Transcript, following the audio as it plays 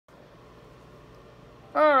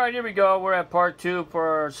Alright, here we go. We're at part 2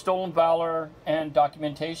 for Stolen Valor and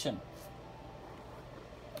documentation.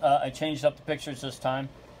 I changed up the pictures this time.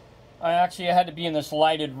 I actually had to be in this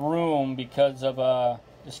lighted room because of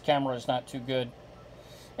this camera is not too good.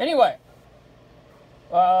 Anyway,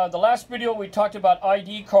 the last video we talked about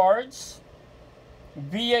ID cards,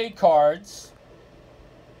 VA cards,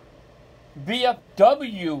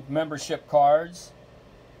 VFW membership cards,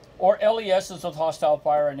 or LESs with hostile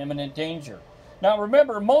fire and imminent danger. Now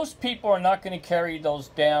remember, most people are not going to carry those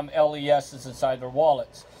damn LESs inside their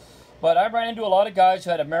wallets. But I ran into a lot of guys who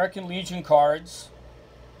had American Legion cards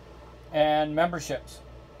and memberships.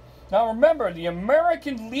 Now remember, the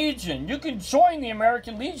American Legion, you can join the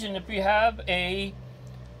American Legion if you have a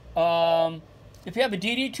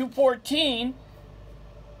DD-214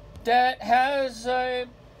 that has a,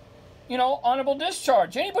 honorable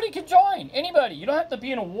discharge. Anybody can join. Anybody. You don't have to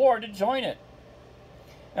be in a war to join it.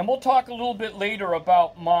 And we'll talk a little bit later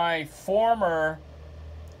about my former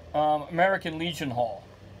American Legion haul.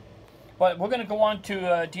 But we're going to go on to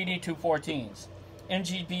DD-214s,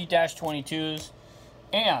 MGB-22s,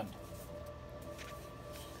 and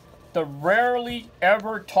the rarely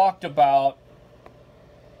ever talked about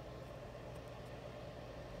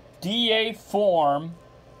DA Form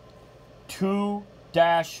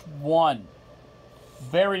 2-1.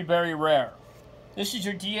 Very, very rare. This is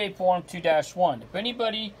your DA Form 2-1. If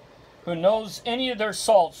anybody who knows any of their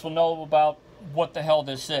salts will know about what the hell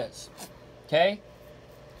this is. Okay?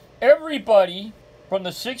 Everybody from the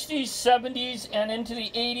 60s, 70s, and into the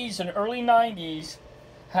 80s and early 90s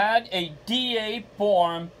had a DA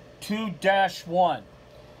Form 2-1.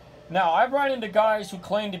 Now, I've run into guys who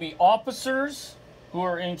claim to be officers who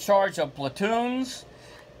are in charge of platoons.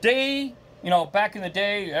 They, back in the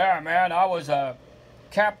day, yeah, man, I was a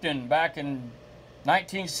captain back in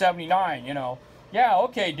 1979, Yeah,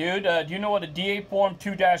 okay, dude. Do you know what a DA Form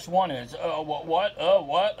 2-1 is? What?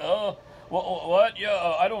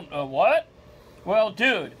 Yeah, I don't, what? Well,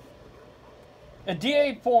 dude, a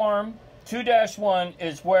DA Form 2-1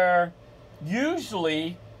 is where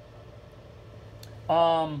usually,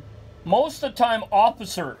 most of the time,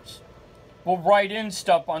 officers will write in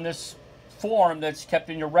stuff on this form that's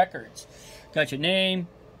kept in your records. Got your name,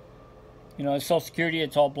 Social Security,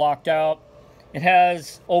 it's all blocked out. It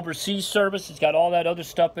has overseas service. It's got all that other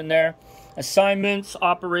stuff in there. Assignments,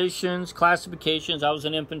 operations, classifications. I was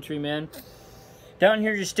an infantryman. Down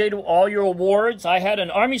here, you state all your awards. I had an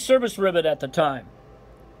Army service ribbon at the time.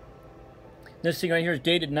 This thing right here is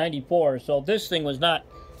dated 94, so this thing was not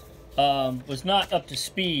up to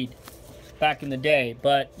speed back in the day.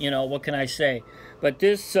 But what can I say? But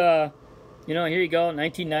this, here you go,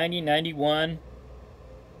 1990, 91.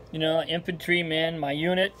 Infantryman, my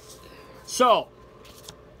unit. So,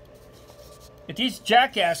 if these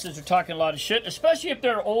jackasses are talking a lot of shit, especially if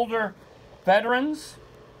they're older veterans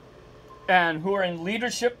and who are in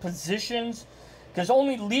leadership positions, because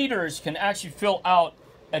only leaders can actually fill out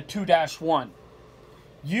a 2-1.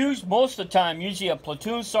 Most of the time, usually a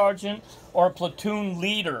platoon sergeant or a platoon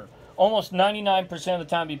leader. Almost 99% of the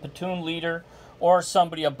time, be platoon leader or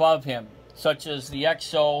somebody above him, such as the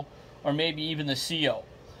XO or maybe even the CO.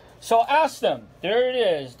 So ask them. There it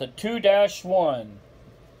is, the 2-1.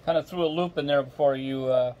 Kind of threw a loop in there for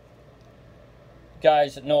you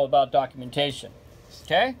guys that know about documentation.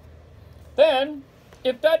 Okay? Then,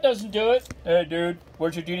 if that doesn't do it, hey dude,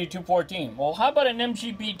 where's your DD-214? Well, how about an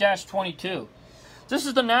MGB-22? This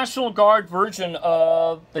is the National Guard version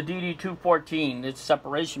of the DD-214. It's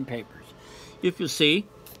separation papers. If you see,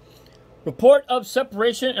 report of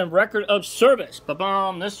separation and record of service.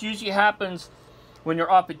 Ba-bum. This usually happens when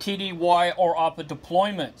you're off of TDY or off of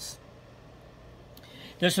deployments.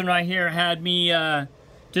 This one right here had me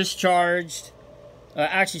discharged,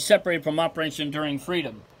 actually separated from Operation Enduring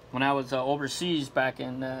Freedom when I was overseas back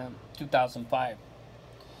in 2005.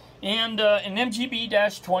 And an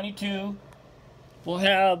MGB-22 will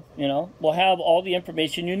have, all the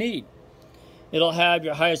information you need. It'll have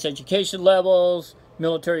your highest education levels,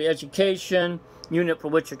 military education, unit for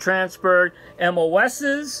which you're transferred,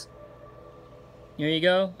 MOSs. Here you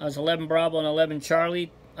go. I was 11 Bravo and 11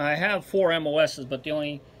 Charlie. I have 4 MOSs, but they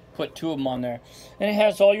only put 2 of them on there. And it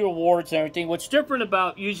has all your awards and everything. What's different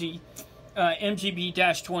about usually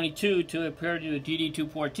MGB-22 to appear to a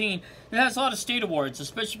DD-214, it has a lot of state awards,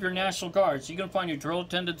 especially if you're National Guard. So you're going to find your drill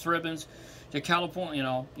attendance ribbons, your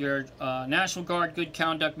California, your National Guard Good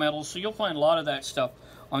Conduct medals. So you'll find a lot of that stuff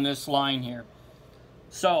on this line here.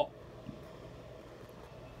 So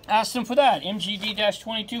ask them for that.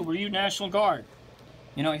 MGB-22, were you National Guard?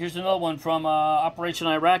 Here's another one from Operation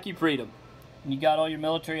Iraqi Freedom. And you got all your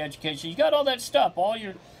military education. You got all that stuff. All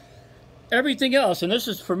your everything else, and this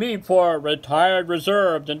is for me for retired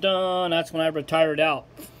reserve. Dun dun. That's when I retired out.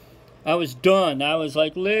 I was done. I was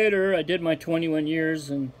like, later. I did my 21 years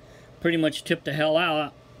and pretty much tipped the hell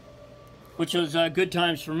out, which was good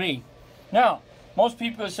times for me. Now, most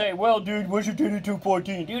people say, well, dude, what's your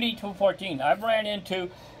DD214? DD214. I've ran into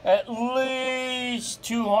at least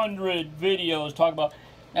 200 videos talking about,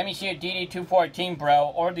 let me see a DD214,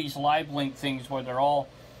 bro, or these live link things where they're all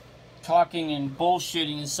talking and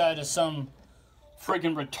bullshitting inside of some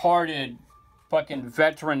friggin' retarded fucking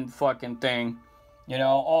veteran fucking thing. You know,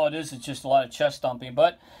 all it is just a lot of chest thumping.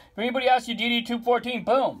 But if anybody asks you DD214,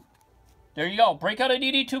 boom. There you go. Break out a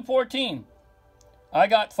DD214. I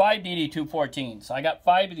got 5 DD214s. I got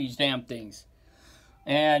 5 of these damn things.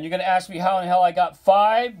 And you're going to ask me how in the hell I got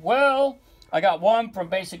 5? Well, I got 1 from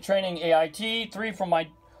basic training AIT, 3 from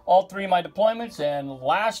all 3 of my deployments, and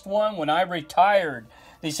last one when I retired,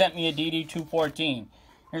 they sent me a DD214.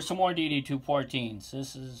 Here's some more DD214s.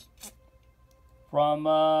 This is from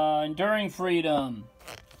Enduring Freedom.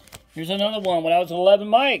 Here's another one when I was 11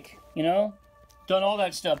 Mike, you know. Done all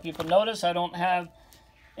that stuff. People notice I don't have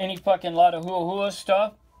any fucking lot of hua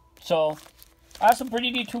stuff. So, I have some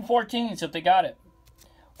pretty DD214s if they got it.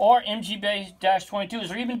 Or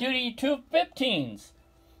MG-22s, or even DD215s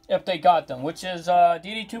if they got them. Which is,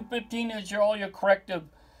 DD215 is all your corrective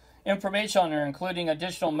information on there, including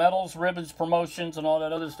additional medals, ribbons, promotions, and all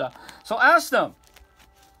that other stuff. So ask them.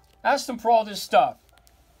 Ask them for all this stuff.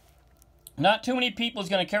 Not too many people is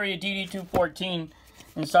going to carry a DD214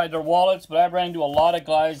 inside their wallets, but I've ran into a lot of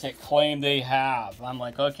guys that claim they have. I'm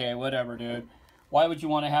like, okay, whatever, dude. Why would you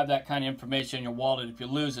want to have that kind of information in your wallet? If you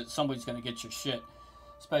lose it, somebody's going to get your shit,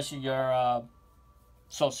 especially your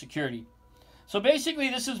Social Security. So basically,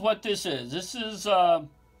 this is what this is. This is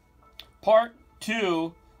part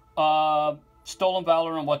 2 of Stolen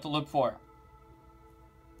Valor and what to look for.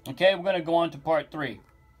 Okay, we're going to go on to part 3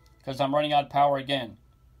 because I'm running out of power again.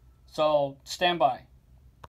 So stand by.